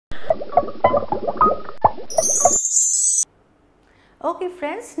Okay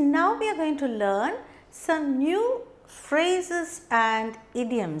friends, now we are going to learn some new phrases and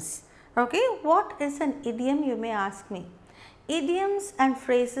idioms. Okay, what is an idiom, you may ask me? Idioms and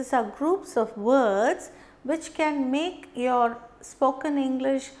phrases are groups of words which can make your spoken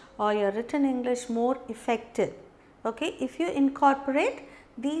English or your written English more effective. Okay, if you incorporate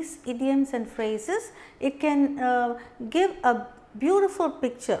these idioms and phrases, it can give a beautiful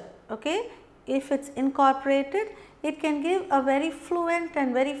picture. Okay, if it's incorporated, it can give a very fluent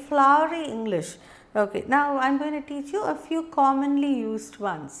and very flowery English. Okay, now I am going to teach you a few commonly used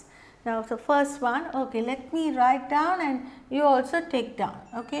ones. Now the first one, okay, let me write down and you also take down.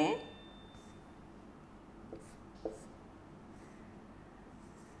 Okay.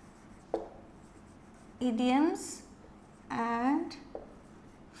 Idioms and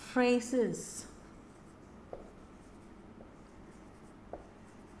phrases.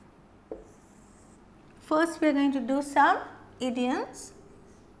 First we are going to do some idioms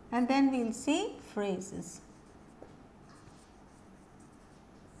and then we will see phrases.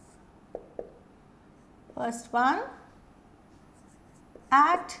 First one,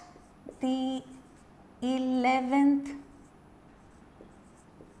 at the 11th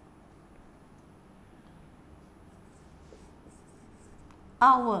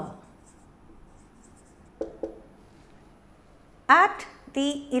hour. At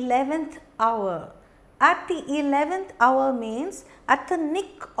the 11th hour. At the 11th hour means at the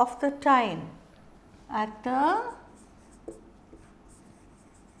nick of the time. At the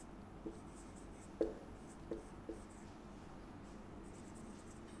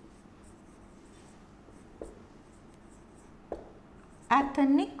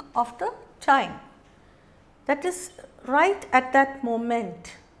nick of the time. That is right at that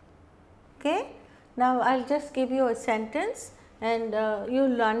moment. Okay. Now I will just give you a sentence and you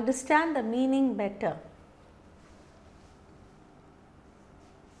will understand the meaning better.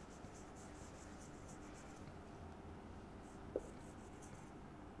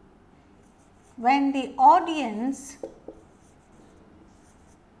 When the audience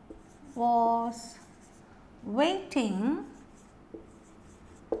was waiting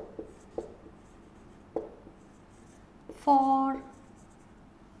for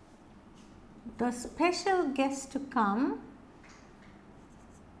the special guest to come,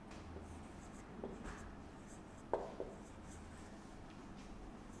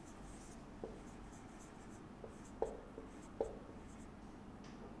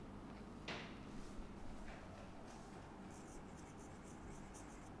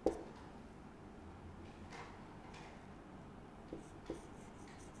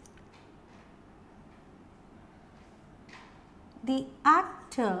 the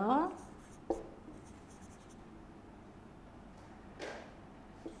actor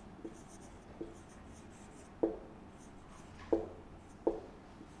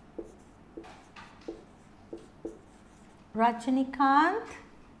Rajinikanth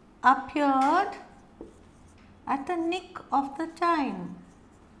appeared at the nick of the time.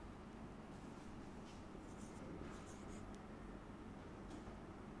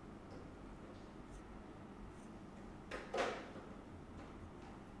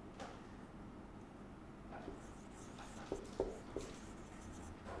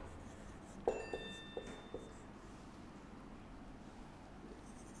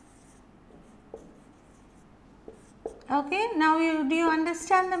 Okay, now do you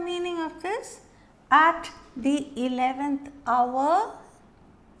understand the meaning of this? At the 11th hour,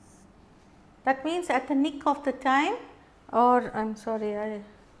 that means at the nick of the time, or I am sorry, I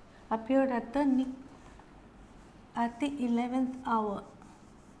appeared at the nick, at the 11th hour.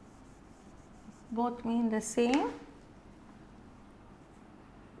 Both mean the same.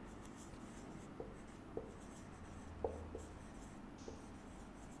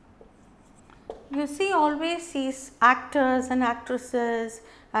 You see always these actors and actresses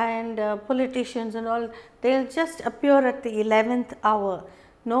and politicians and all, they will just appear at the 11th hour.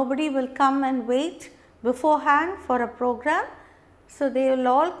 Nobody will come and wait beforehand for a program. So, they will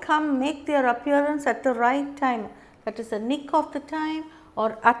all come make their appearance at the right time, that is the nick of the time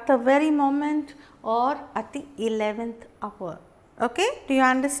or at the very moment or at the 11th hour. Okay? Do you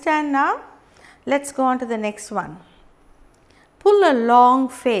understand now? Let us go on to the next one. Pull a long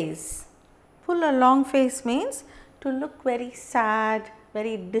face. Pull a long face means to look very sad,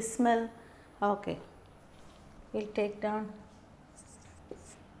 very dismal. Okay, we will take down.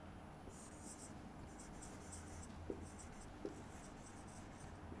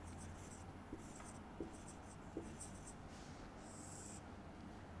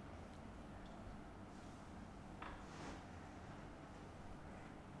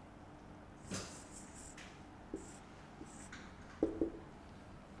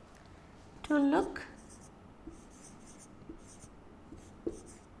 to look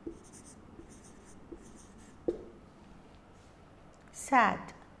sad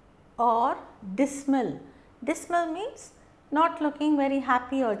or dismal. Dismal means not looking very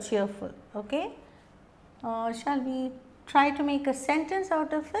happy or cheerful. Okay. Shall we try to make a sentence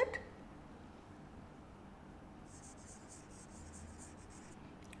out of it?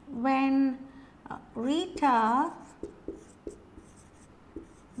 When Rita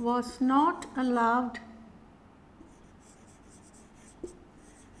was not allowed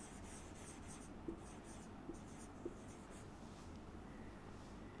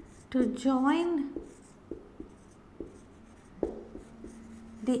to join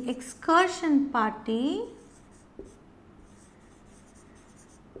the excursion party,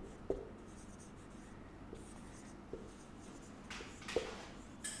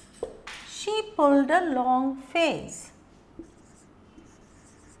 she pulled a long face.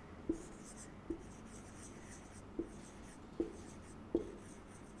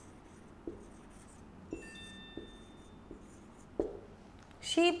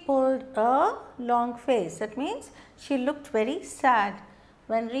 She pulled a long face. That means she looked very sad.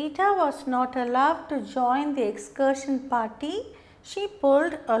 When Rita was not allowed to join the excursion party, she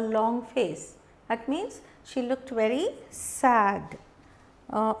pulled a long face. That means she looked very sad.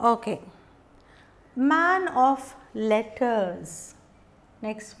 Okay. Man of letters.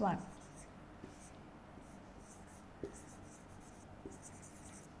 Next one.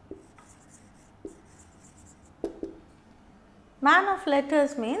 Man of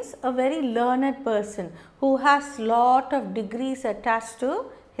letters means a very learned person who has lot of degrees attached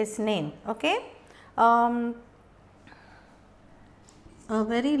to his name. Okay. A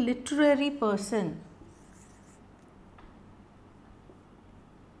very literary person.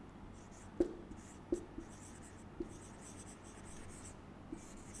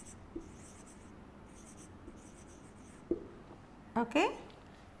 Okay.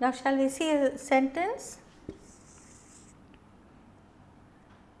 Now shall we see a sentence?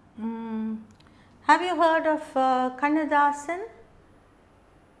 Have you heard of Kannadasan?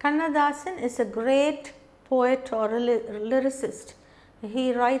 Kannadasan is a great poet or a lyricist.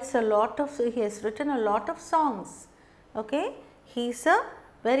 He has written a lot of songs. Okay. He is a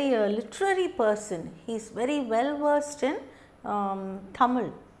very literary person. He is very well versed in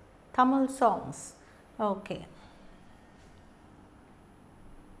Tamil songs. Okay.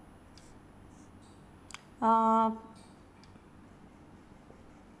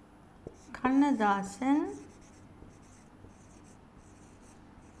 Kannadasan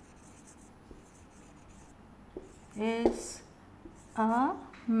is a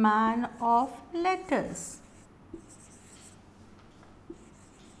man of letters.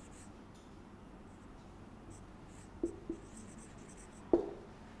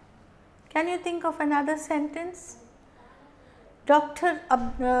 Can you think of another sentence? Dr.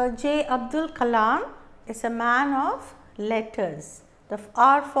 J. Abdul Kalam is a man of letters.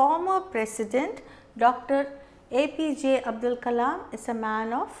 Our former president, Dr. APJ Abdul Kalam, is a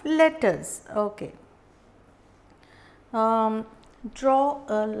man of letters. Okay. Draw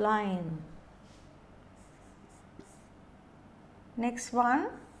a line. Next one,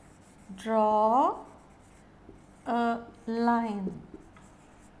 draw a line.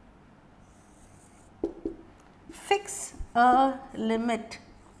 Fix a limit.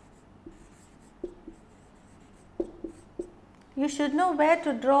 You should know where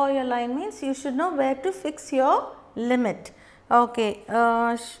to draw your line, means you should know where to fix your limit. Okay,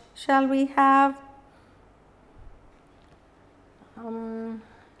 shall we have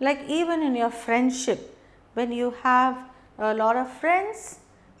like even in your friendship, when you have a lot of friends,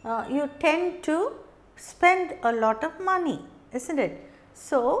 you tend to spend a lot of money, isn't it?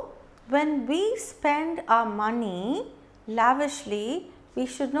 So, when we spend our money lavishly, we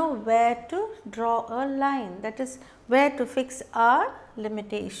should know where to draw a line, that is where to fix our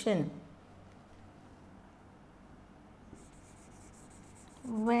limitation.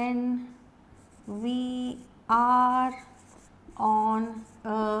 When we are on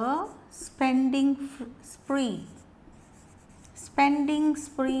a spending spree. Spending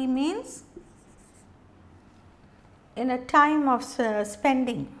spree means in a time of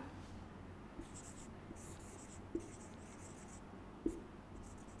spending.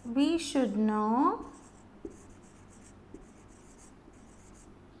 We should know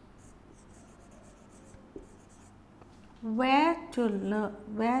where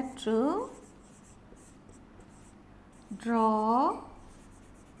to draw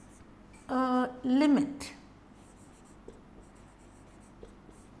a limit.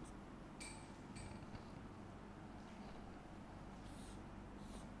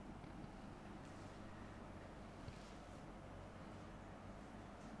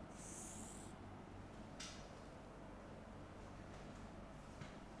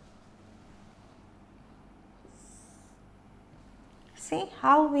 See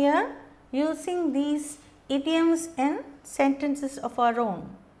how we are using these idioms in sentences of our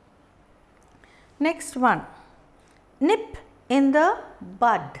own. Next one, nip in the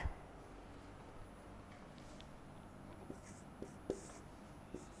bud.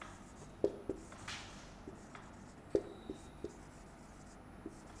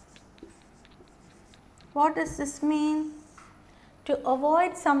 What does this mean? To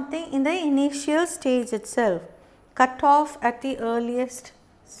avoid something in the initial stage itself, cut off at the earliest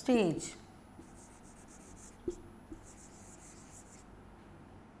stage.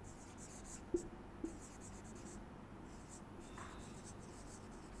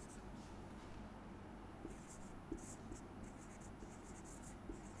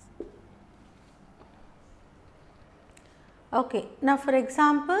 Okay. Now, for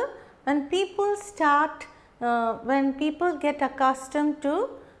example, when people get accustomed to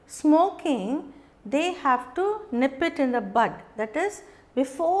smoking, they have to nip it in the bud. That is,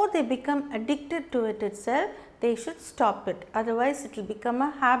 before they become addicted to it itself, they should stop it. Otherwise, it will become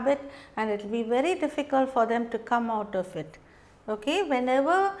a habit and it will be very difficult for them to come out of it. Okay.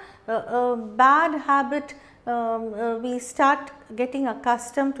 Whenever a bad habit, we start getting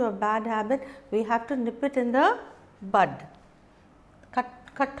accustomed to a bad habit, we have to nip it in the bud.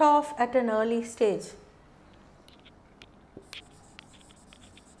 Cut off at an early stage.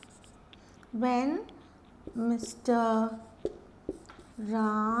 When Mr.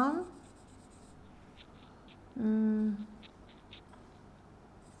 Ram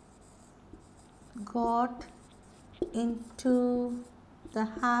got into the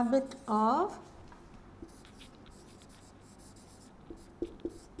habit of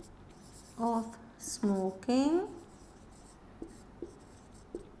smoking,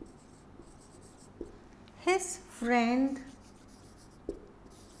 his friend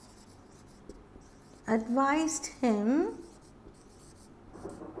advised him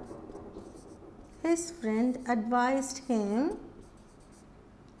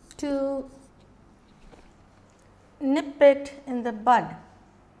to nip it in the bud.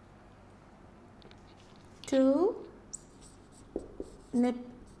 To nip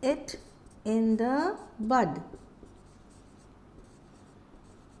it in the bud.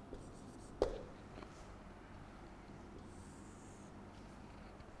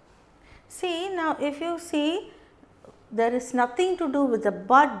 See, now if you see, there is nothing to do with the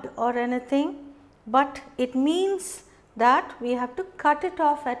bud or anything, but it means that we have to cut it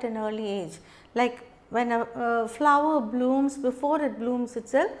off at an early age. Like when a flower blooms, before it blooms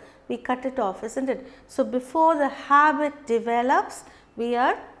itself, we cut it off, isn't it? So, before the habit develops, we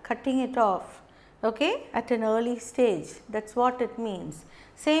are cutting it off, okay, at an early stage. That is what it means.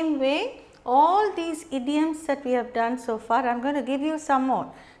 Same way, all these idioms that we have done so far, I am going to give you some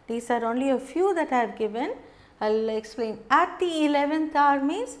more. These are only a few that I have given. I will explain. At the 11th hour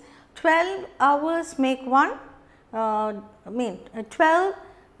means 12 hours make one, 12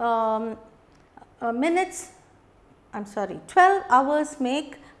 minutes, 12 hours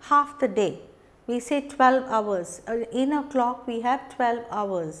make half the day. We say 12 hours. In a clock we have 12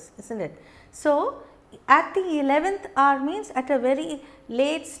 hours, isn't it? So, at the 11th hour means at a very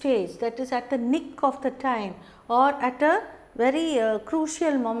late stage, that is at the nick of the time or at a very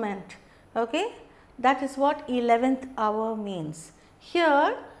crucial moment, okay. That is what 11th hour means.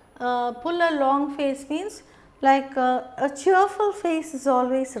 Here pull a long face means like a cheerful face is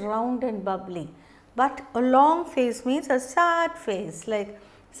always round and bubbly, but a long face means a sad face, like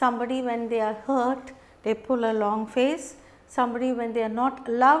somebody when they are hurt they pull a long face, somebody when they are not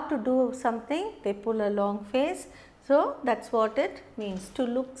allowed to do something they pull a long face. So, that is what it means, to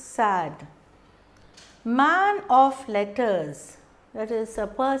look sad. Man of letters, that is a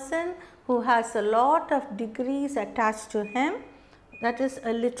person who has a lot of degrees attached to him, that is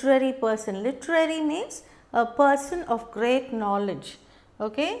a literary person. Literary means a person of great knowledge,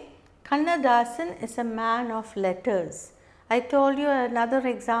 okay. Kannadasan is a man of letters. I told you another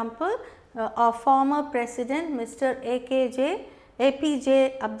example, our former president Mr.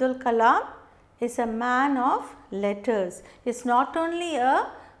 APJ Abdul Kalam is a man of letters. He is not only a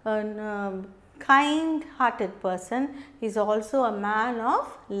kind hearted person, he is also a man of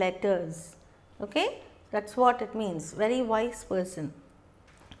letters, okay. That is what it means, very wise person.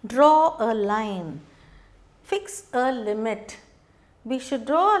 Draw a line, fix a limit. We should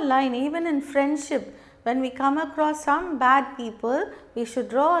draw a line even in friendship. When we come across some bad people, we should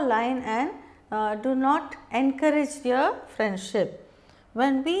draw a line and do not encourage their friendship.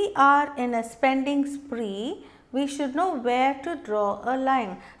 When we are in a spending spree, we should know where to draw a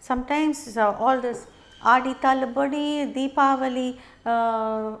line. Sometimes all this Adi Talabadi, Deepavali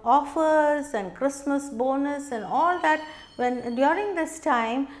offers and Christmas bonus and all that. When during this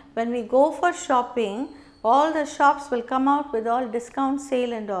time when we go for shopping, all the shops will come out with all discount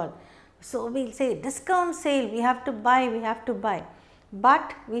sale and all. So we will say discount sale, we have to buy, we have to buy.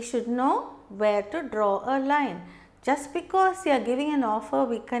 But we should know where to draw a line. Just because we are giving an offer,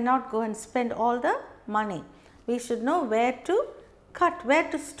 we cannot go and spend all the money. We should know where to cut, where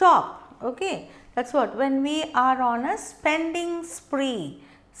to stop. Okay, that's what. When we are on a spending spree,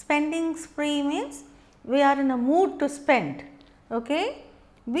 spending spree means we are in a mood to spend. Okay,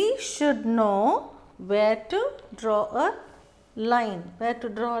 we should know where to draw a line. Where to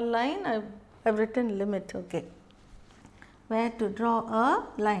draw a line? I've written limit. Okay, where to draw a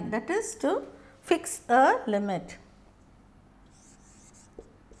line, that is to fix a limit.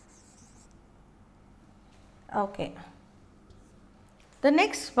 Okay. The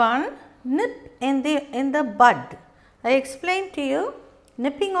next one, nip in the bud. I explained to you,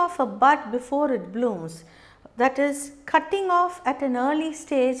 nipping off a bud before it blooms. That is cutting off at an early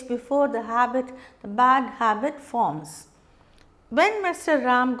stage before the bad habit forms. When Mr.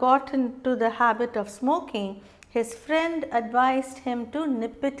 Ram got into the habit of smoking, his friend advised him to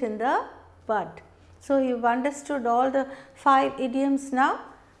nip it in the bud. So, you've understood all the 5 idioms now.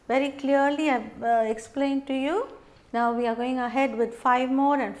 Very clearly I have explained to you. Now, we are going ahead with 5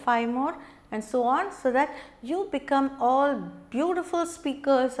 more and 5 more and so on, so that you become all beautiful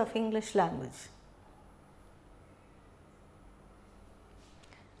speakers of English language.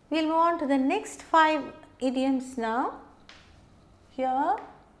 We will move on to the next 5 idioms now. Here,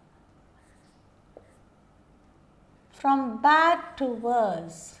 from bad to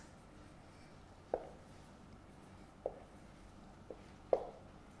worse.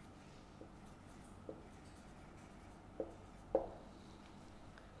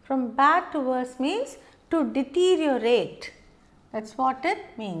 From bad to worse means to deteriorate. That is what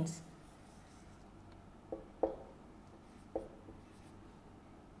it means.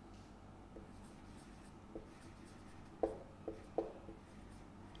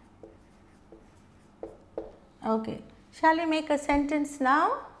 Okay. Shall we make a sentence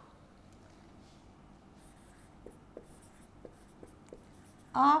now?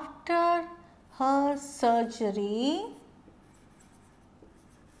 After her surgery,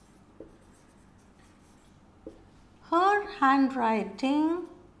 her handwriting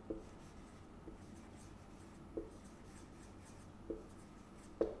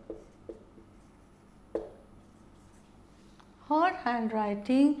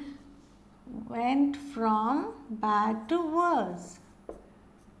went from bad to worse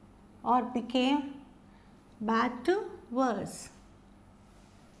or became bad to worse.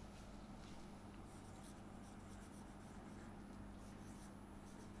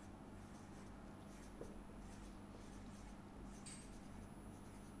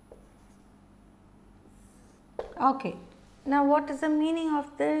 Okay. Now, what is the meaning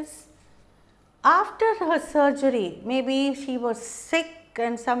of this? After her surgery, maybe she was sick,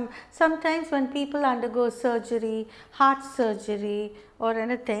 and sometimes when people undergo surgery, heart surgery or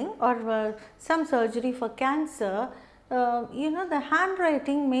anything, or some surgery for cancer, the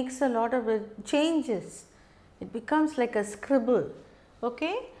handwriting makes a lot of changes. It becomes like a scribble.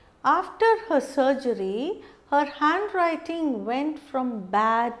 Okay. After her surgery, her handwriting went from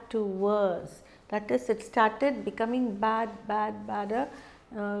bad to worse. That is, it started becoming badder.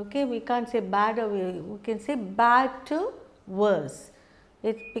 Okay, we can't say badder, we can say bad to worse.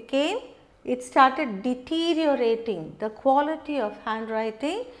 It started deteriorating. The quality of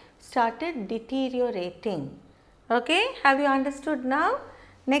handwriting started deteriorating. Okay, have you understood now?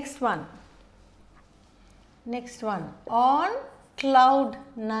 Next one. On cloud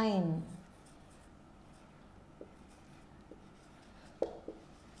 9.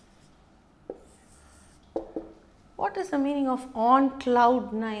 What is the meaning of on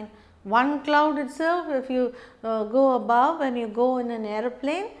cloud 9? One cloud itself, if you go above, when you go in an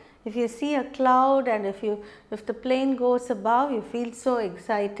aeroplane, if you see a cloud and if the plane goes above, you feel so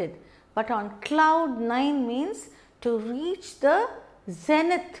excited. But on cloud 9 means to reach the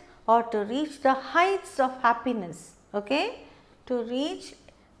zenith or to reach the heights of happiness. Okay? To reach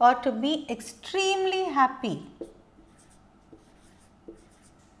or to be extremely happy.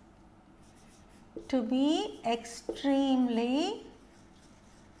 To be extremely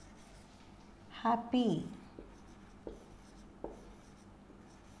happy.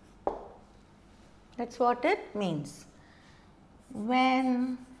 That is what it means.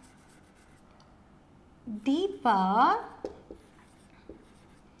 When Deepa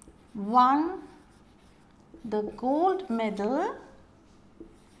won the gold medal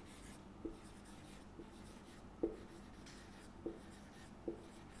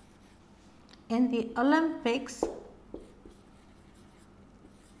in the Olympics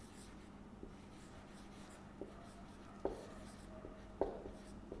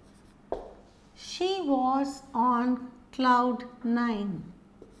she was on cloud 9.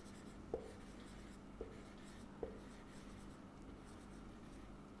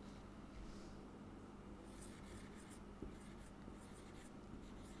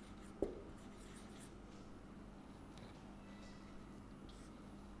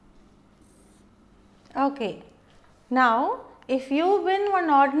 Okay. Now, if you win one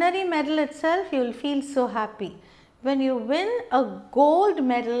ordinary medal itself, you will feel so happy. When you win a gold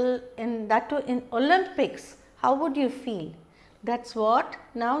medal in that too in Olympics, how would you feel? That's what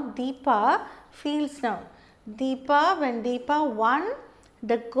now Deepa feels now. When Deepa won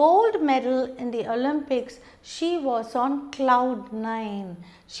the gold medal in the Olympics, she was on cloud 9.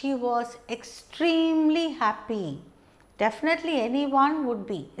 She was extremely happy. Definitely anyone would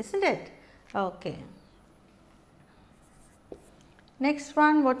be, isn't it? Okay. Next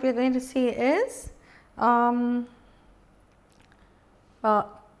one, what we are going to see is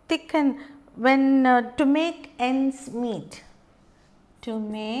thicken when to make ends meet. To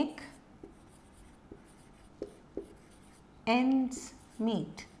make ends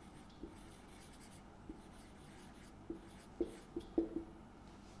meet.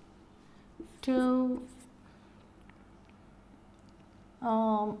 To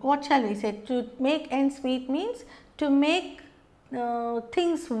what shall we say? To make ends meet means to make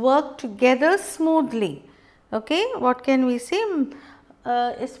things work together smoothly. Okay, what can we say?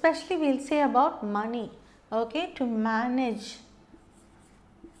 Especially we will say about money. Okay, to manage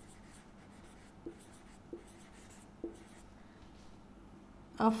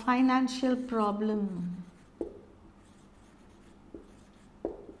a financial problem.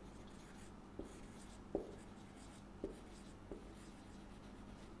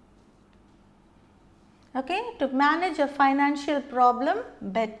 Okay, to manage a financial problem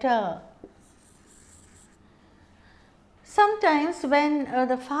better. Sometimes when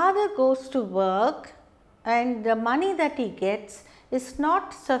the father goes to work and the money that he gets is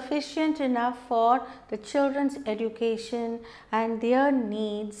not sufficient enough for the children's education and their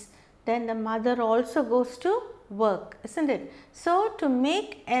needs, then the mother also goes to work, isn't it? So, to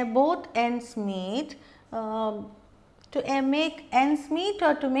make both ends meet, make ends meet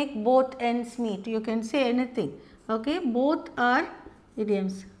or to make both ends meet, you can say anything. Okay, both are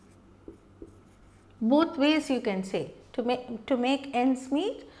idioms. Both ways you can say, to make ends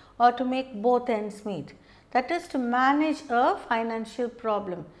meet or to make both ends meet. That is to manage a financial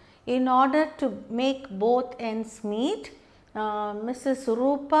problem. In order to make both ends meet, Mrs.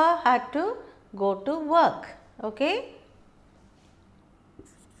 Rupa had to go to work. Okay.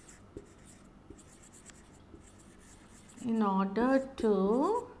 In order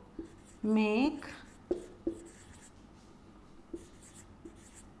to make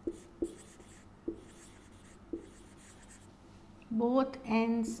both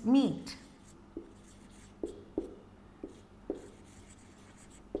ends meet,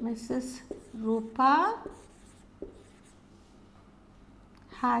 Mrs. Rupa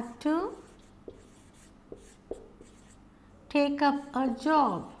had to take up a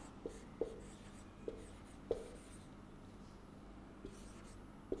job.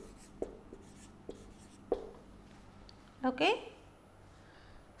 Okay.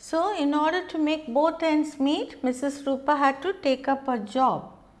 So, in order to make both ends meet, Mrs. Rupa had to take up a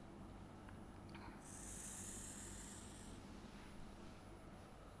job.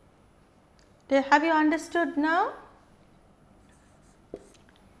 Have you understood now?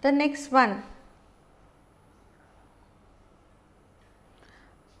 The next one.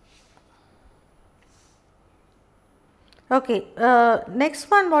 Okay, next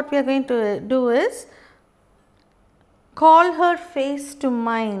one what we are going to do is call her face to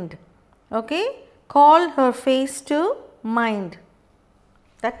mind. Okay, call her face to mind.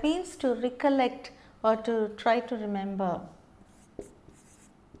 That means to recollect or to try to remember.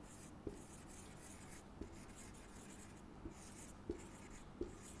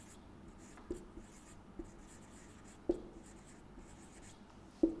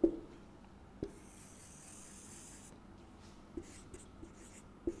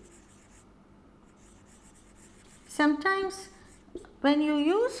 Sometimes when you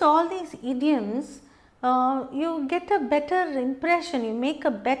use all these idioms, you get a better impression, you make a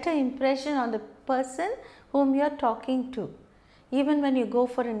better impression on the person whom you are talking to. Even when you go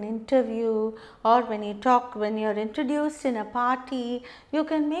for an interview or when you talk, when you are introduced in a party, you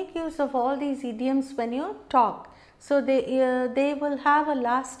can make use of all these idioms when you talk. So, they will have a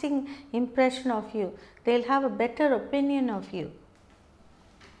lasting impression of you, they will have a better opinion of you.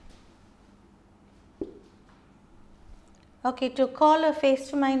 Okay, to call a face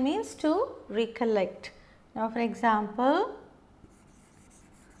to mind means to recollect. Now, for example,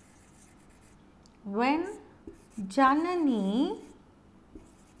 when Janani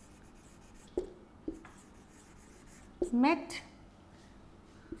met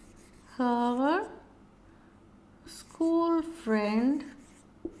her school friend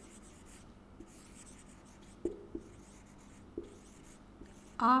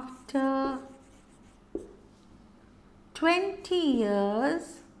after 20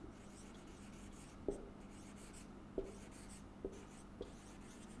 years,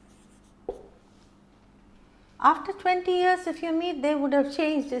 after 20 years if you meet, they would have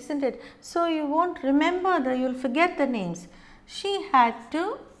changed, isn't it? So you won't remember, you'll forget the names. She had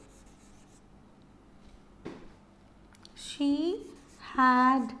to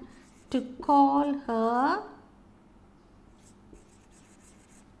call her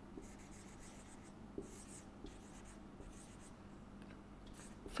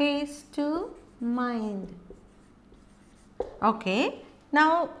face to mind. Okay,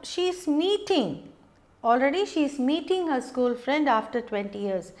 now she is meeting. Already she is meeting her school friend after 20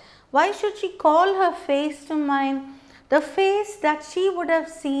 years. Why should she call her face to mind? The face that she would have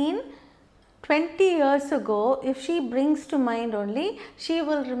seen 20 years ago, if she brings to mind only, she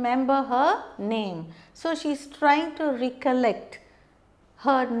will remember her name. So she is trying to recollect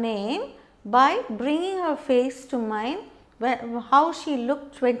her name by bringing her face to mind, how she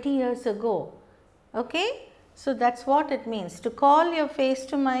looked 20 years ago. Okay? So that's what it means. To call your face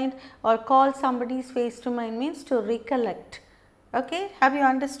to mind or call somebody's face to mind means to recollect. Okay? Have you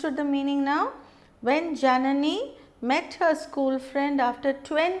understood the meaning now? When Janani met her school friend after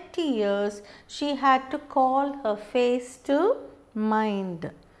 20 years, she had to call her face to mind.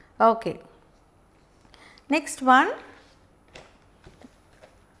 Okay. Next one.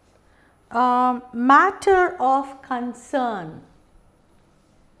 Matter of concern.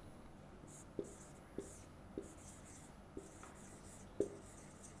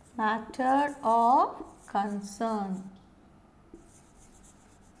 Matter of concern.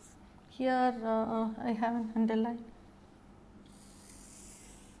 Here I have an underline.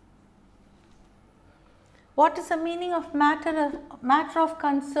 What is the meaning of matter of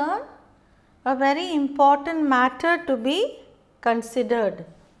concern? A very important matter to be considered.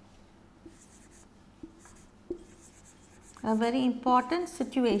 A very important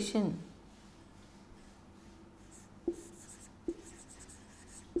situation.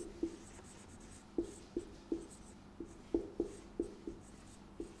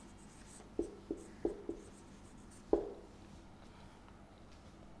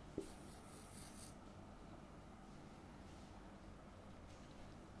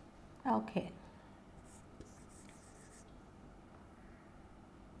 Okay.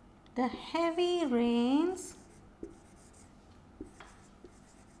 The heavy rains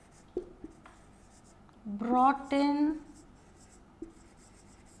brought in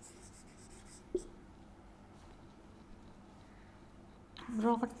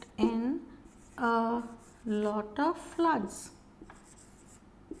a lot of floods.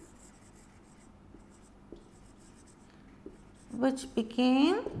 Which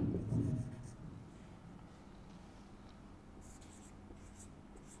became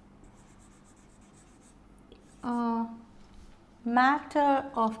a matter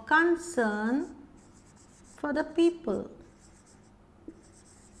of concern for the people.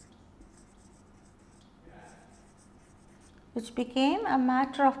 Which became a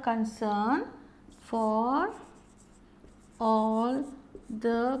matter of concern for all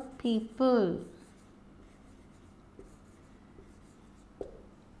the people.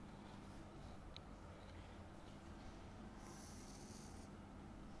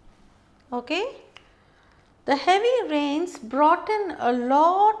 Okay. The heavy rains brought in a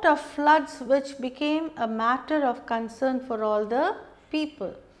lot of floods which became a matter of concern for all the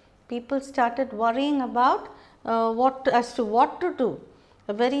people. People started worrying about what to do.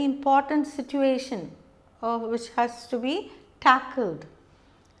 A very important situation which has to be tackled.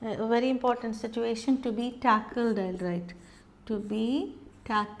 A very important situation to be tackled, I will write. To be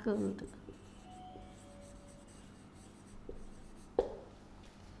tackled.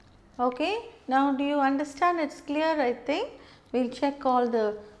 Okay, now do you understand? It's clear, I think. We'll check all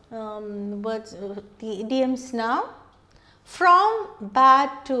the words, the idioms now. From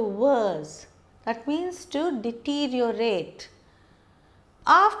bad to worse, that means to deteriorate.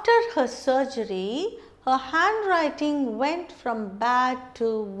 After her surgery, her handwriting went from bad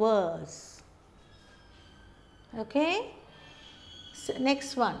to worse. Okay. So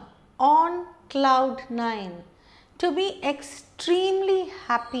next one, on cloud 9. To be extremely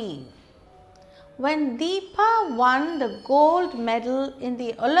happy. when Deepa won the gold medal in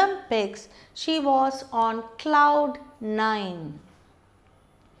the Olympics, she was on cloud 9.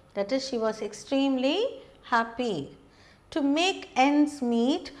 That is, she was extremely happy. To make ends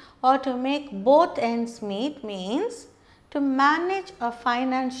meet or to make both ends meet means to manage a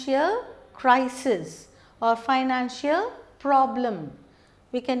financial crisis or financial problem.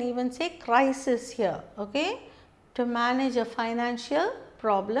 We can even say crisis here, okay? To manage a financial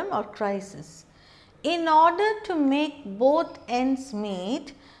problem or crisis. In order to make both ends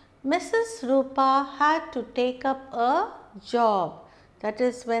meet, Mrs. Rupa had to take up a job. That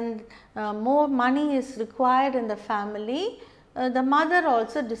is, when more money is required in the family, the mother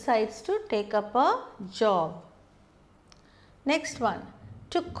also decides to take up a job. Next one,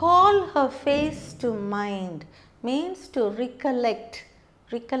 to call her face to mind means to recollect.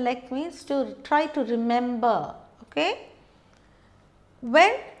 Recollect means to try to remember, okay?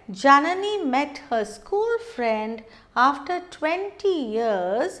 When Janani met her school friend after 20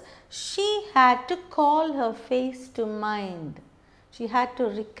 years, she had to call her face to mind. She had to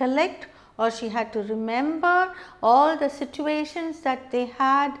recollect or she had to remember all the situations that they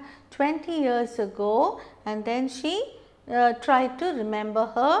had 20 years ago, and then she tried to remember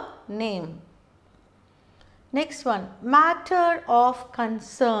her name. Next one, matter of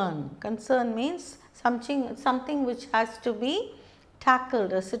concern. Concern means something which has to be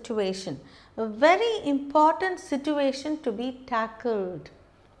tackled, a situation. A very important situation to be tackled.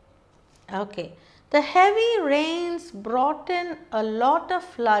 Okay. The heavy rains brought in a lot of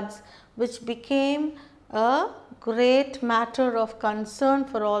floods, which became a great matter of concern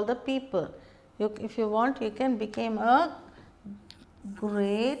for all the people. If you want, you can become a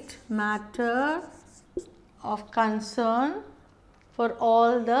great matter of concern for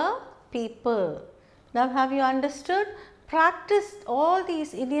all the people. Now, have you understood? Practice all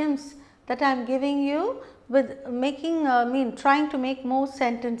these idioms that I am giving you with making, trying to make more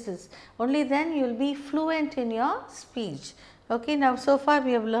sentences. Only then you will be fluent in your speech. Okay, now so far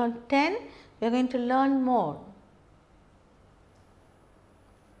we have learned 10, we are going to learn more.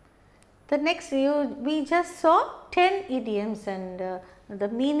 The next, we just saw 10 idioms and the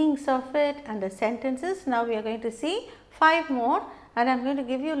meanings of it and the sentences. Now we are going to see 5 more, and I am going to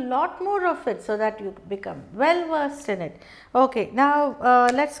give you a lot more of it so that you become well versed in it. Okay, now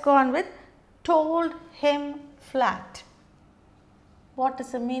let us go on with told him flat. What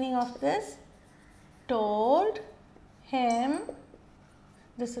is the meaning of this? Told him,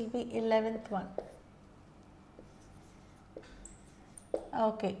 this will be 11th one.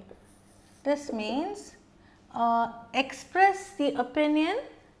 Okay, this means express the opinion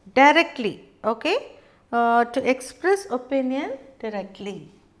directly. Okay, to express opinion directly.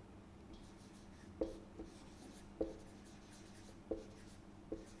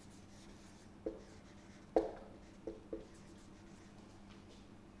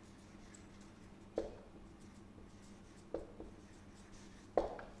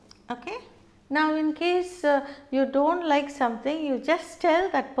 Okay. Now, in case you do not like something, you just tell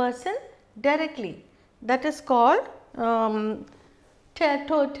that person directly. That is called tell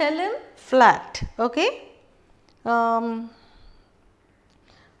him flat. Okay. Shall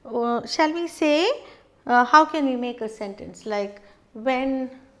we say, how can we make a sentence like when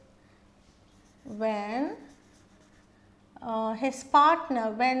his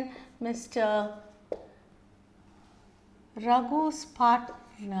partner, when Mr. Raghu's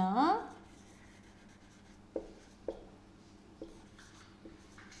partner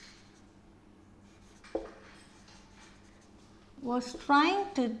was trying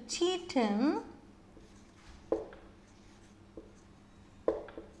to cheat him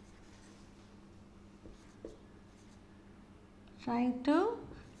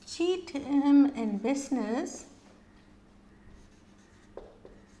in business,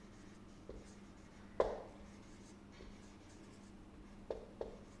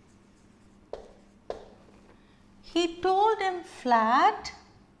 he told him flat that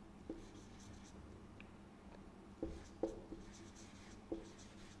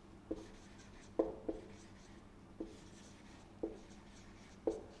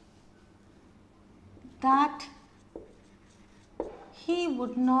he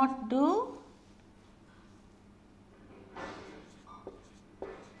would not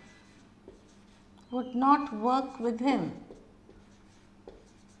work with him.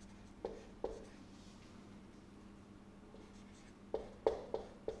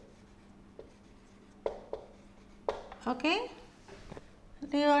 Okay,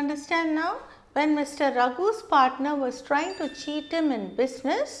 do you understand now? When Mr. Raghu's partner was trying to cheat him in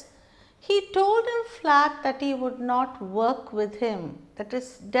business, he told him flat that he would not work with him. That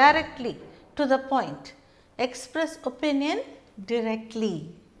is directly. to the point. Express opinion directly.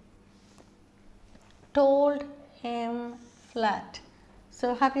 Told him flat.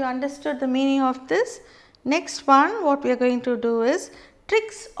 So, have you understood the meaning of this? Next one, what we are going to do is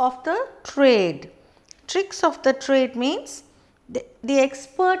tricks of the trade. Tricks of the trade means the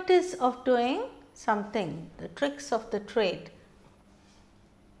expertise of doing something, the tricks of the trade.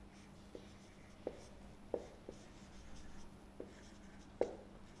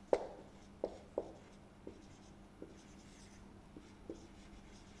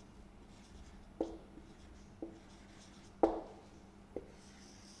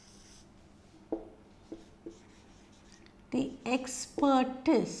 The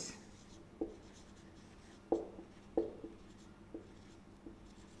expertise.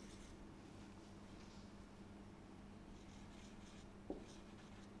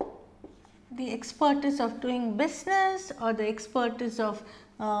 The expertise of doing business or the expertise of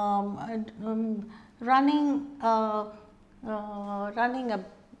running running a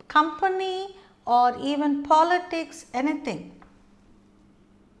company or even politics, anything.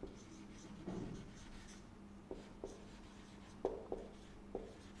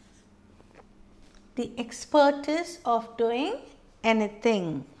 The expertise of doing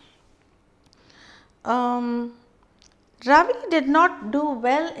anything. Ravi did not do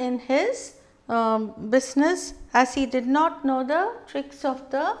well in his business as he did not know the tricks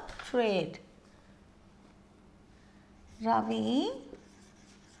of the trade. Ravi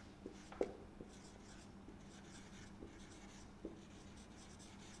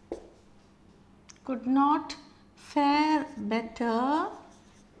could not fare better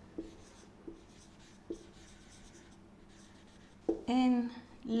in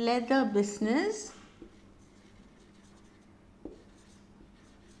leather business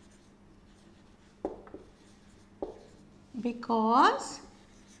because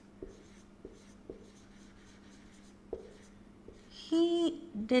he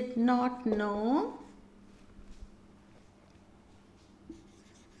did not know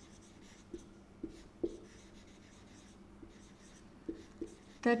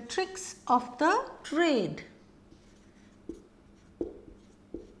the tricks of the trade.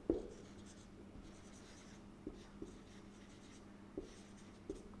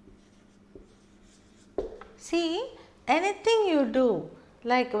 See, anything you do,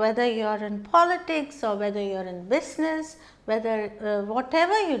 like whether you are in politics or whether you are in business, whether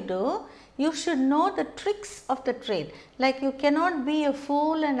whatever you do, you should know the tricks of the trade. Like you cannot be a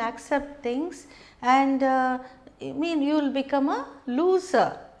fool and accept things, and I mean you will become a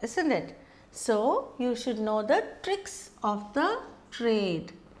loser, isn't it? So, you should know the tricks of the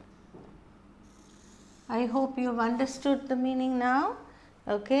trade. I hope you have understood the meaning now.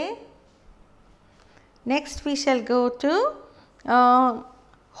 Okay. Next we shall go to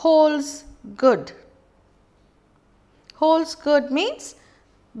holds good. Holds good means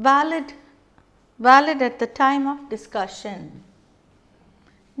valid at the time of discussion.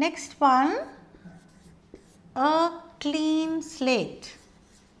 Next one, a clean slate.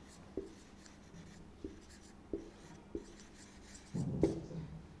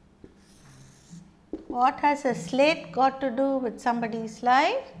 What has a slate got to do with somebody's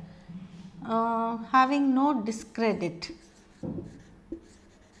life? Having no discredit.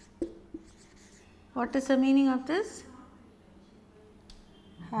 What is the meaning of this?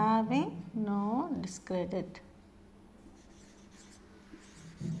 Having no discredit.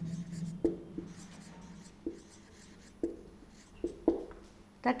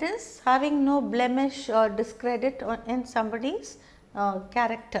 That is having no blemish or discredit in somebody's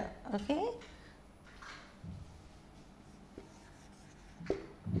character. Okay.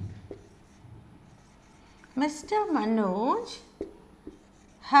 Mr. Manoj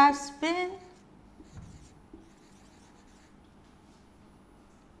has been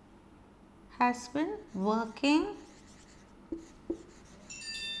working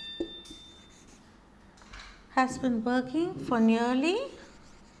for nearly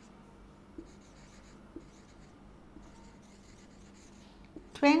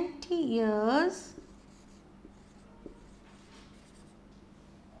 20 years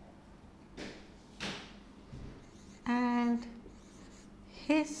and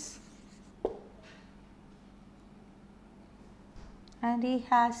he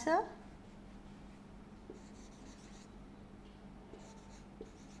has a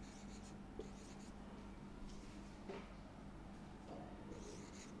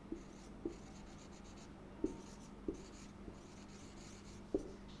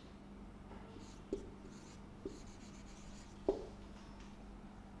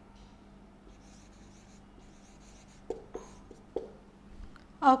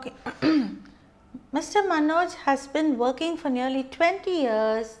Okay. Mr. Manoj has been working for nearly 20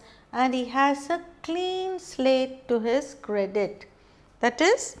 years and he has a clean slate to his credit. That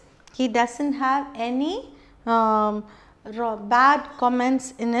is, he doesn't have any bad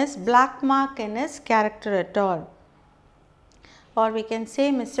comments in his black mark in his character at all. Or we can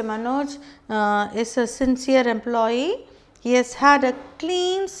say Mr. Manoj is a sincere employee. He has had a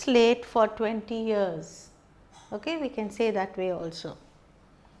clean slate for 20 years. Okay, we can say that way also.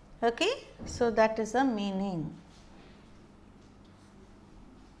 Okay, so that is the meaning.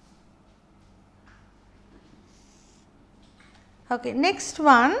 Okay, next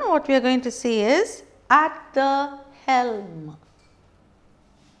one what we are going to see is at the helm.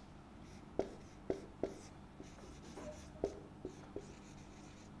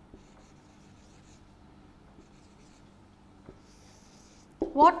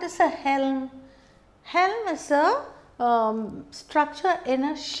 What is a helm? Helm is a structure in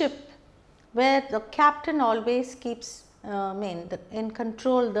a ship where the captain always keeps in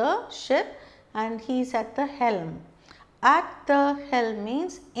control the ship and he is at the helm. At the helm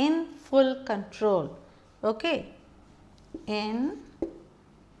means in full control. Okay, in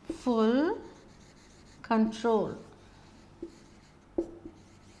full control.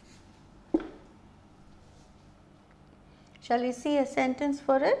 Shall we see a sentence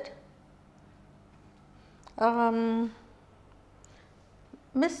for it?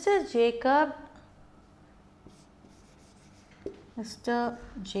 Mr. Jacob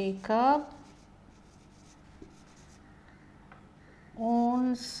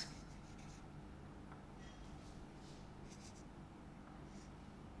owns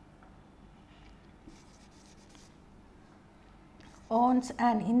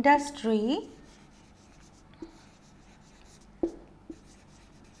an industry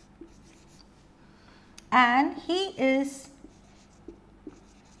and he is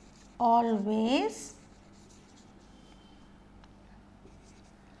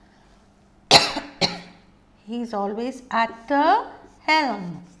always at the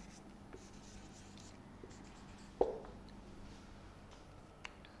helm.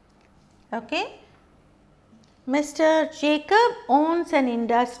 Okay. Mr. Jacob owns an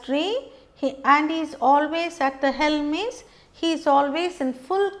industry and he is always at the helm means he is always in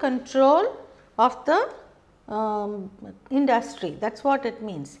full control of the industry. That is what it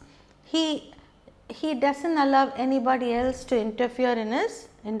means. He doesn't allow anybody else to interfere in his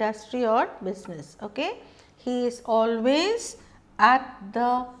industry or business. Okay. He is always at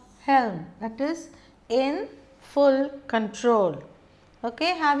the helm, that is in full control.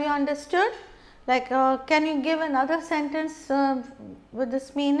 Okay, have you understood? Like can you give another sentence with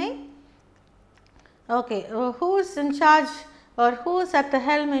this meaning? Okay, who is in charge or who is at the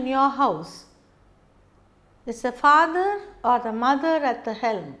helm in your house? Is the father or the mother at the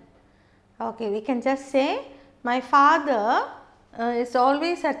helm? Okay, we can just say my father is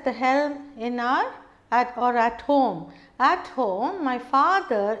always at the helm in our at home. At home, my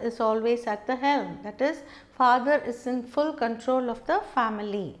father is always at the helm. That is, father is in full control of the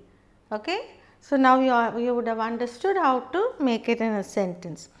family. Okay. So, now you would have understood how to make it in a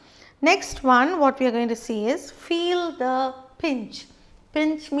sentence. Next one, what we are going to see is feel the pinch.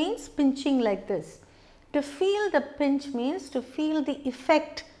 Pinch means pinching like this. To feel the pinch means to feel the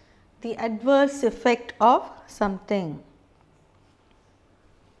effect, the adverse effect of something.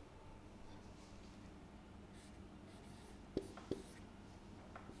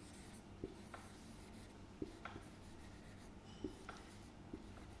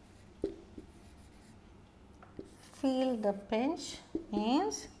 Feel the pinch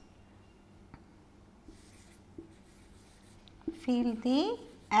means feel the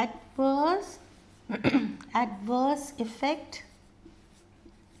adverse adverse effect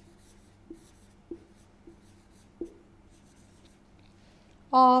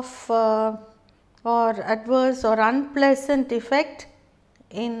of or adverse or unpleasant effect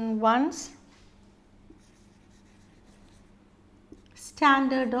in one's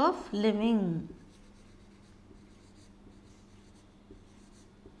standard of living.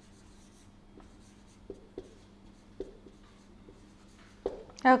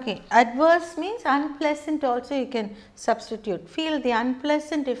 Okay, adverse means unpleasant also you can substitute. Feel the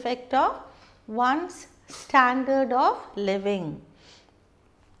unpleasant effect of one's standard of living.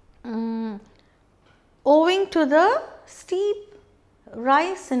 Owing to the steep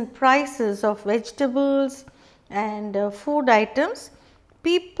rise in prices of vegetables and food items,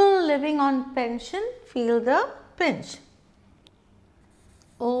 people living on pension feel the pinch.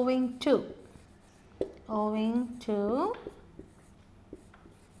 Owing to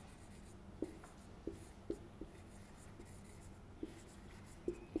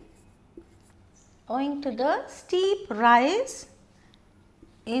owing to the steep rise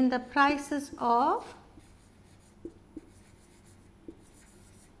in the prices of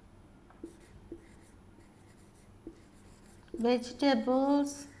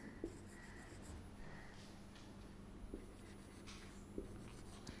vegetables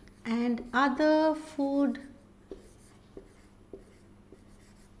and other food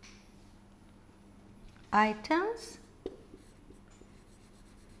items,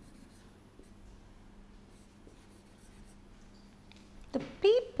 the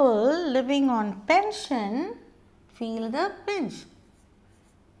people living on pension feel the pinch.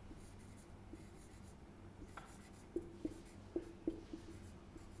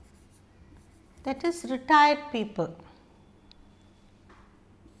 That is retired people.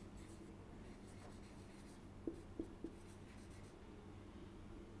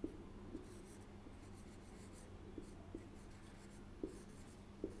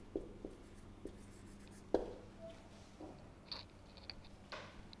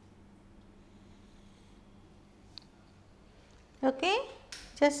 Okay,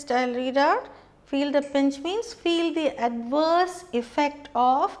 just I will read out. Feel the pinch means feel the adverse effect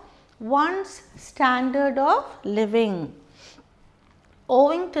of one's standard of living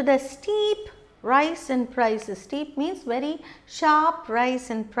owing to the steep rise in prices. Steep means very sharp rise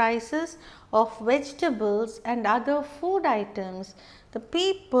in prices of vegetables and other food items. The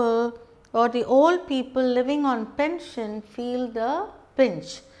people or the old people living on pension feel the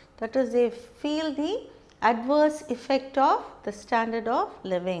pinch. That is, they feel the adverse effect of the standard of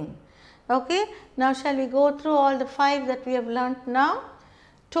living. Okay. Now, shall we go through all the 5 that we have learnt now?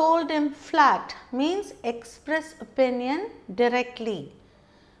 Told him flat means express opinion directly.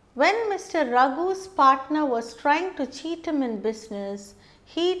 When Mr. Raghu's partner was trying to cheat him in business,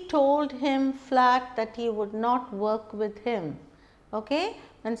 he told him flat that he would not work with him. Okay.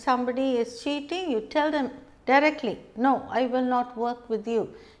 When somebody is cheating, you tell them directly, no, I will not work with you.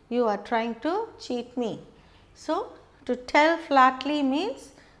 You are trying to cheat me. So, to tell flatly means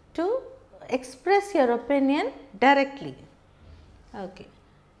to express your opinion directly. Okay.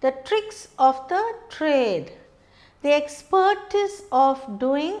 The tricks of the trade. The expertise of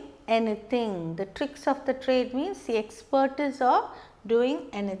doing anything. The tricks of the trade means the expertise of doing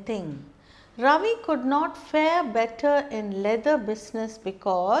anything. Ravi could not fare better in leather business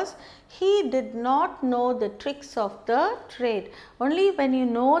because he did not know the tricks of the trade. Only when you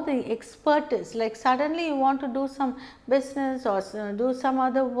know the expertise, like suddenly you want to do some business or do some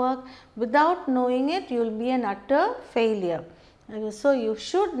other work, without knowing it, you will be an utter failure. So, you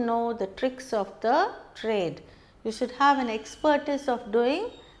should know the tricks of the trade. You should have an expertise of doing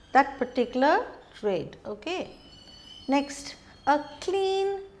that particular trade. Okay. Next, a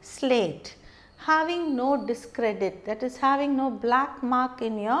clean slate, having no discredit, that is having no black mark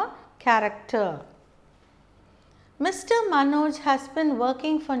in your character. Mr. Manoj has been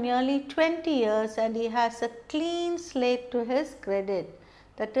working for nearly 20 years and he has a clean slate to his credit.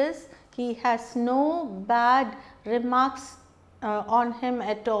 That is, he has no bad remarks on him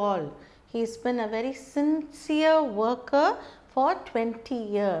at all. He has been a very sincere worker for 20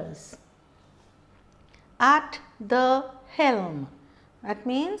 years. At the helm, that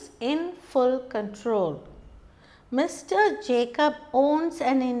means in full control. Mr. Jacob owns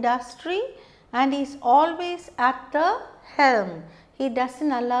an industry and is always at the helm. He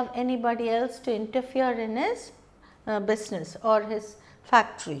doesn't allow anybody else to interfere in his business or his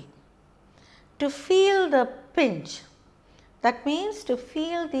factory. To feel the pinch, that means to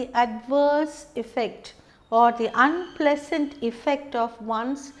feel the adverse effect or the unpleasant effect of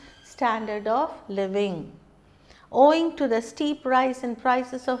one's standard of living. Owing to the steep rise in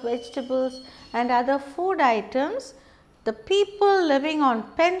prices of vegetables and other food items, the people living on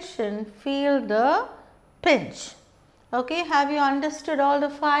pension feel the pinch. Okay, have you understood all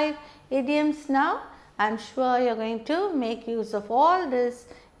the 5 idioms now? I am sure you are going to make use of all this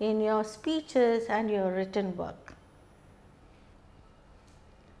in your speeches and your written work.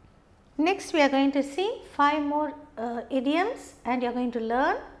 Next, we are going to see 5 more idioms and you are going to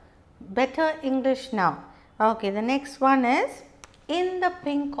learn better English now. Okay, the next one is in the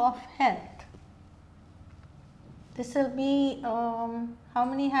pink of health. This will be, how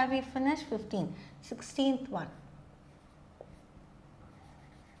many have we finished? 15. 16th one.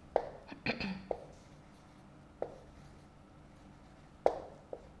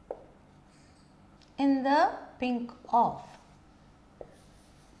 In the pink of.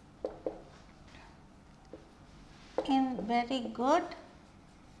 In very good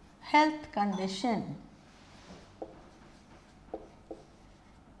health condition.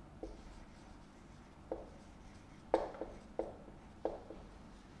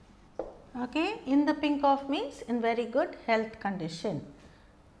 Okay, in the pink of means in very good health condition.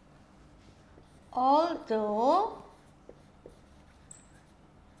 Although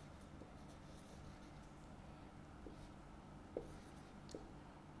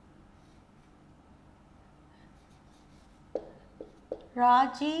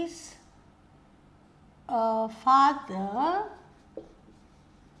Raji's father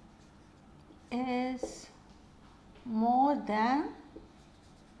is more than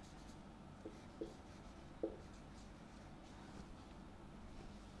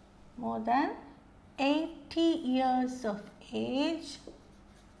 80 years of age,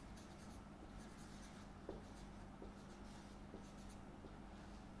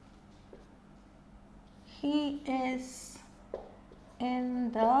 he is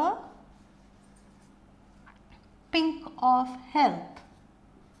in the pink of health.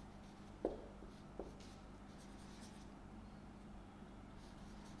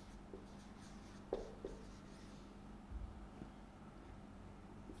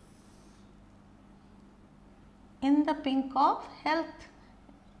 In the pink of health,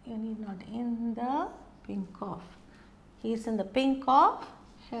 you need not in the pink of, he is in the pink of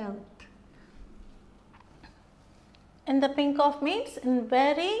health. In the pink of means in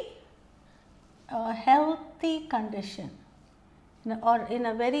very healthy condition, or in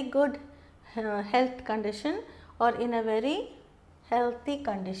a very good health condition, or in a very healthy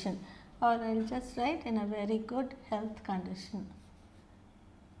condition, or I will just write in a very good health condition.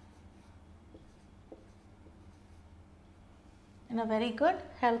 In a very good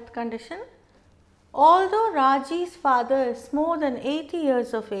health condition. Although Raji's father is more than 80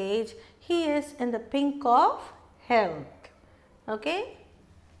 years of age, he is in the pink of health. Okay,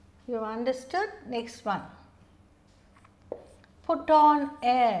 you understood? Next one. Put on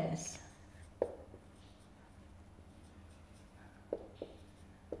airs.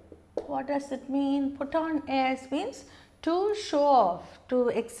 What does it mean? Put on airs means to show off, to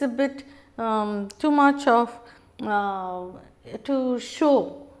exhibit too much of, to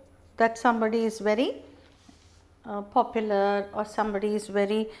show that somebody is very popular or somebody is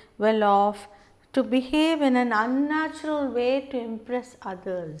very well off, to behave in an unnatural way to impress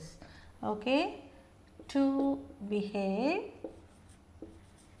others. Okay, to behave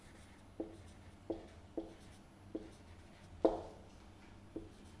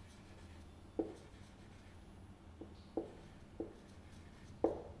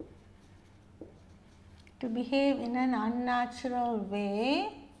in an unnatural way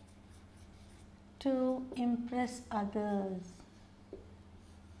to impress others.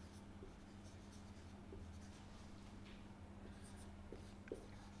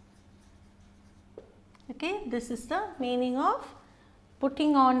 Okay, this is the meaning of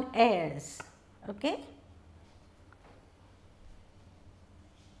putting on airs. Okay.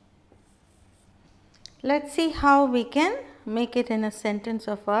 Let's see how we can make it in a sentence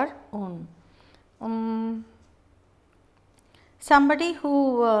of our own. Somebody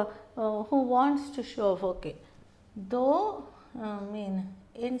who wants to show off. Okay, though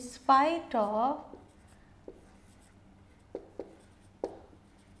in spite of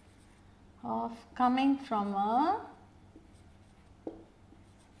coming from a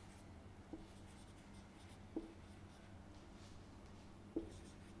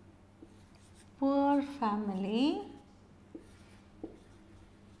poor family,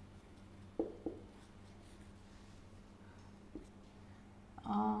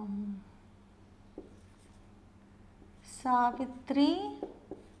 Savitri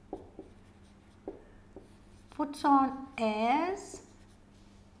puts on airs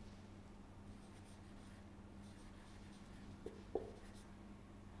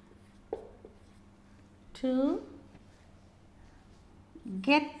to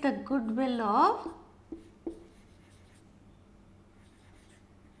get the goodwill of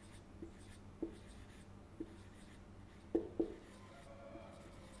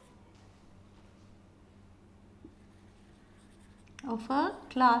her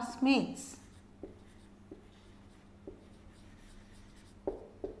classmates.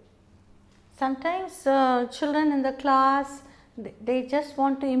 Sometimes children in the class, they just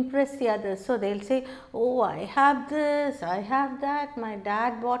want to impress the others. So they will say, oh, I have this, I have that, my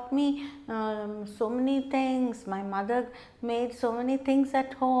dad bought me so many things, my mother made so many things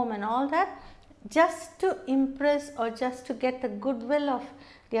at home and all that, just to impress or just to get the goodwill of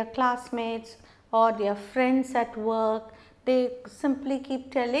their classmates or their friends at work. They simply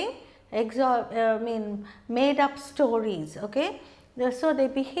keep telling made up stories. Okay, so they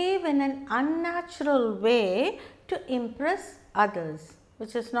behave in an unnatural way to impress others,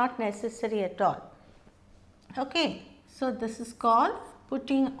 which is not necessary at all. Okay, so this is called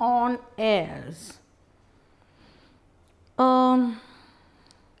putting on airs. To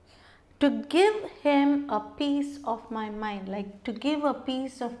give him a piece of my mind, like to give a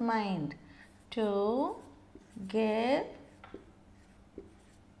piece of mind. To give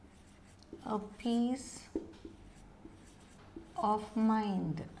a piece of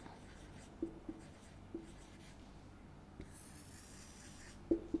mind.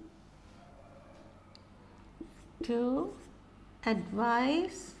 To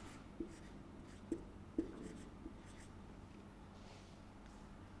advise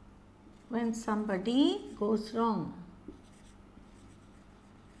when somebody goes wrong.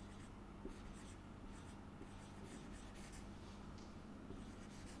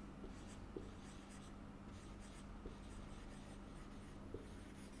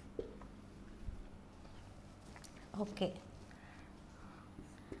 Okay.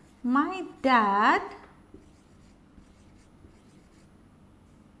 My dad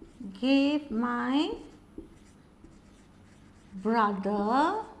gave my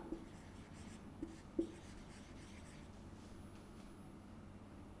brother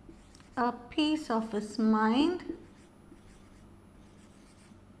a piece of his mind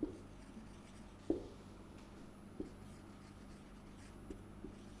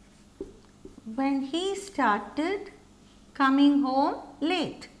when he started coming home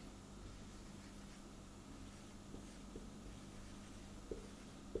late.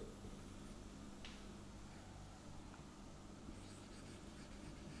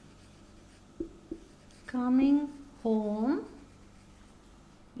 Coming home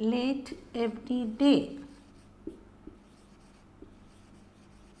late every day.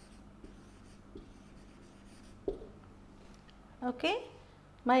 Okay.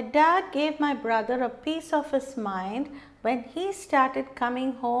 My dad gave my brother a piece of his mind when he started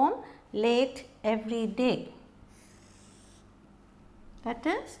coming home late every day. That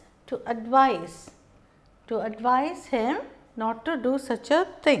is to advise him not to do such a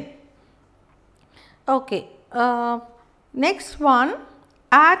thing. Okay, next one,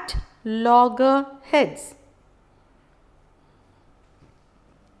 at loggerheads.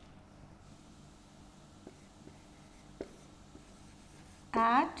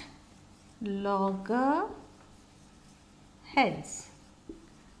 At loggerheads.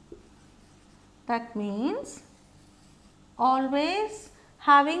 That means always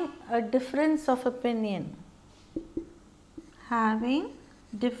having a difference of opinion. Having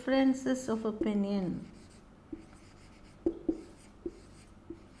differences of opinion.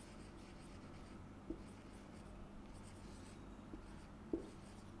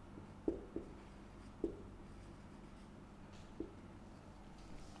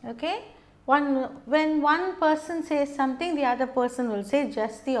 Okay. When one person says something, the other person will say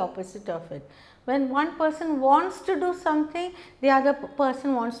just the opposite of it. When one person wants to do something, the other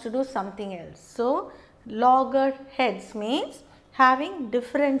person wants to do something else. So, loggerheads means having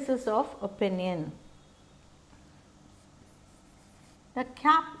differences of opinion. The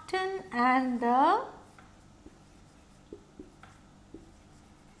captain and the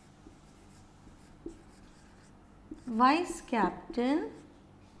vice captain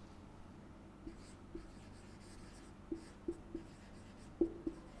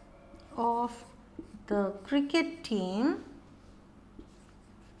of the cricket team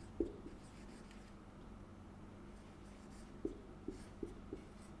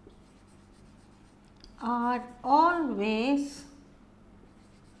are always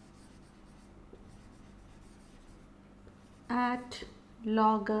at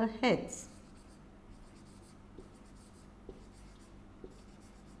loggerheads.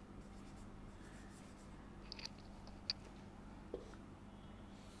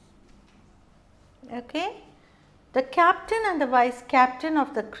 Okay. The captain and the vice captain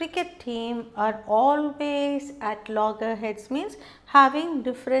of the cricket team are always at loggerheads, means having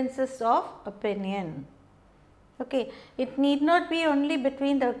differences of opinion. Okay, it need not be only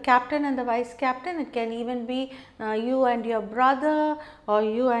between the captain and the vice captain, it can even be you and your brother, or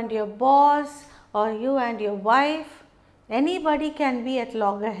you and your boss, or you and your wife. Anybody can be at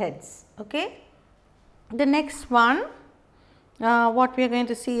loggerheads. Okay. The next one, what we are going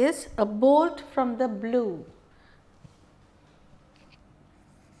to see is a bolt from the blue.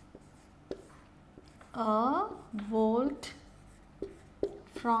 A bolt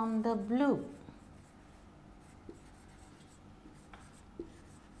from the blue.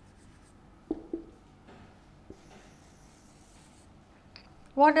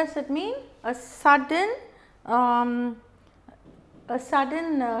 What does it mean? A sudden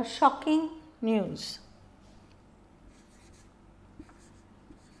shocking news.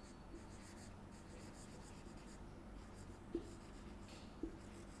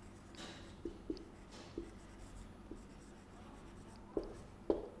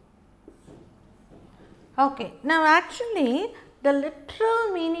 Okay, now actually the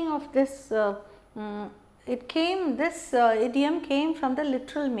literal meaning of this idiom came from the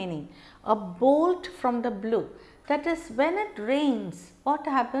literal meaning, a bolt from the blue. That is, when it rains, what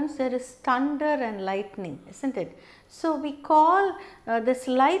happens? There is thunder and lightning, isn't it? So we call this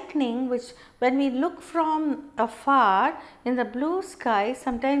lightning, which when we look from afar in the blue sky,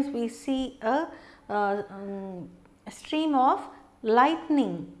 sometimes we see a stream of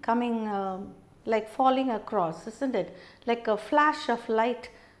lightning coming, like falling across, isn't it? Like a flash of light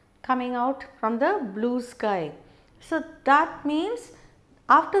coming out from the blue sky. So that means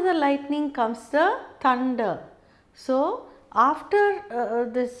after the lightning comes the thunder. So after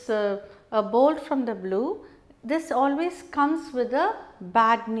this a bolt from the blue, this always comes with a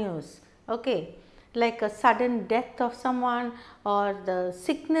bad news, okay, like a sudden death of someone or the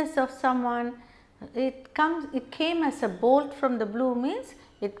sickness of someone. It came as a bolt from the blue, means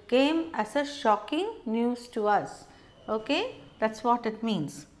it came as a shocking news to us, okay, that's what it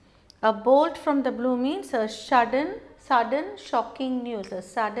means. A bolt from the blue means a sudden shocking news, a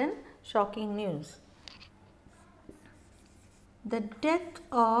sudden shocking news. The death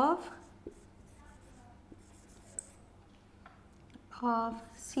of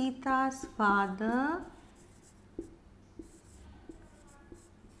Sita's father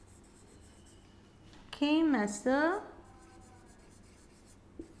came as a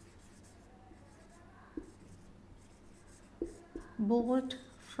bolt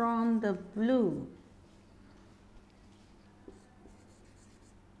from the blue.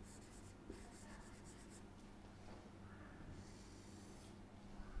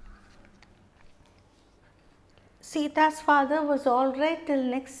 Sita's father was all right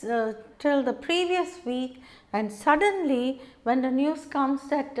till the previous week, and suddenly when the news comes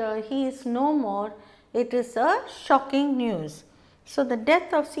that he is no more, it is a shocking news. So the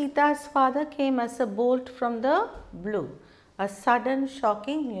death of Sita's father came as a bolt from the blue, a sudden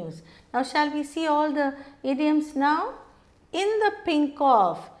shocking news. Now shall we see all the idioms now? In the pink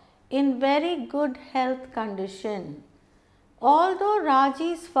of, in very good health condition. Although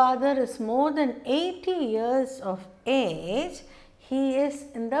Raji's father is more than 80 years of age, he is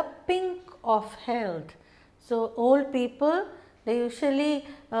in the pink of health. So old people, they usually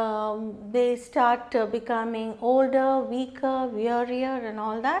they start becoming older, weaker, wearier and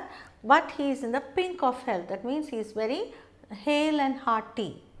all that, but he is in the pink of health. That means he is very hale and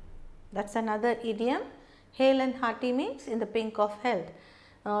hearty. That's another idiom. Hale and hearty means in the pink of health.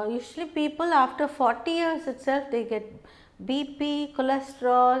 Usually people after 40 years itself, they get BP,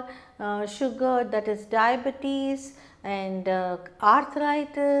 cholesterol, sugar, that is diabetes, and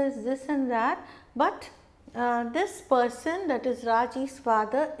arthritis, this and that. But this person, that is Raji's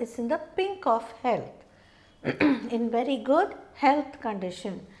father, is in the pink of health, in very good health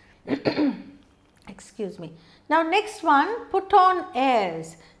condition. Excuse me. Now next one, put on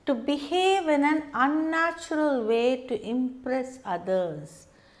airs, to behave in an unnatural way to impress others.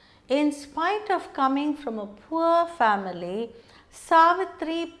 In spite of coming from a poor family,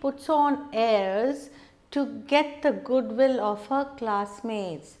 Savitri puts on airs to get the goodwill of her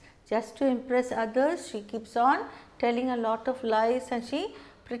classmates. Just to impress others, she keeps on telling a lot of lies and she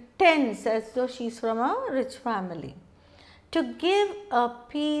pretends as though she is from a rich family. To give a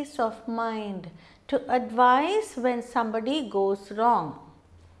peace of mind, to advise when somebody goes wrong.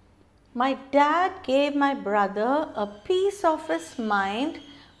 My dad gave my brother a piece of his mind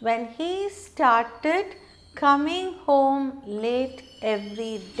when he started coming home late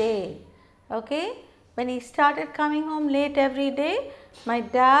every day. Okay, when he started coming home late every day, my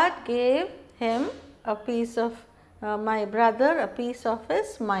dad gave him a piece of my brother a piece of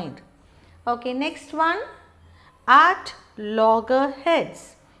his mind. Okay, next one, at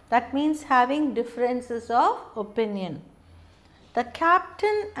loggerheads. That means having differences of opinion. The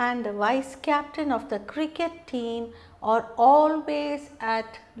captain and the vice captain of the cricket team are always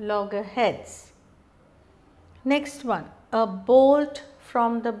at loggerheads. Next one, a bolt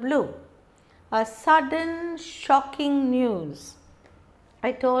from the blue, a sudden shocking news.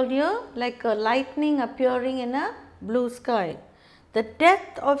 I told you, like a lightning appearing in a blue sky. The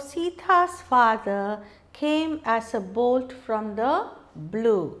death of Sita's father came as a bolt from the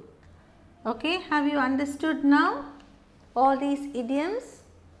blue. Okay, have you understood now all these idioms?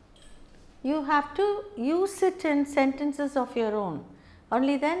 You have to use it in sentences of your own.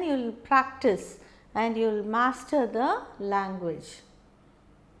 Only then you will practice and you will master the language.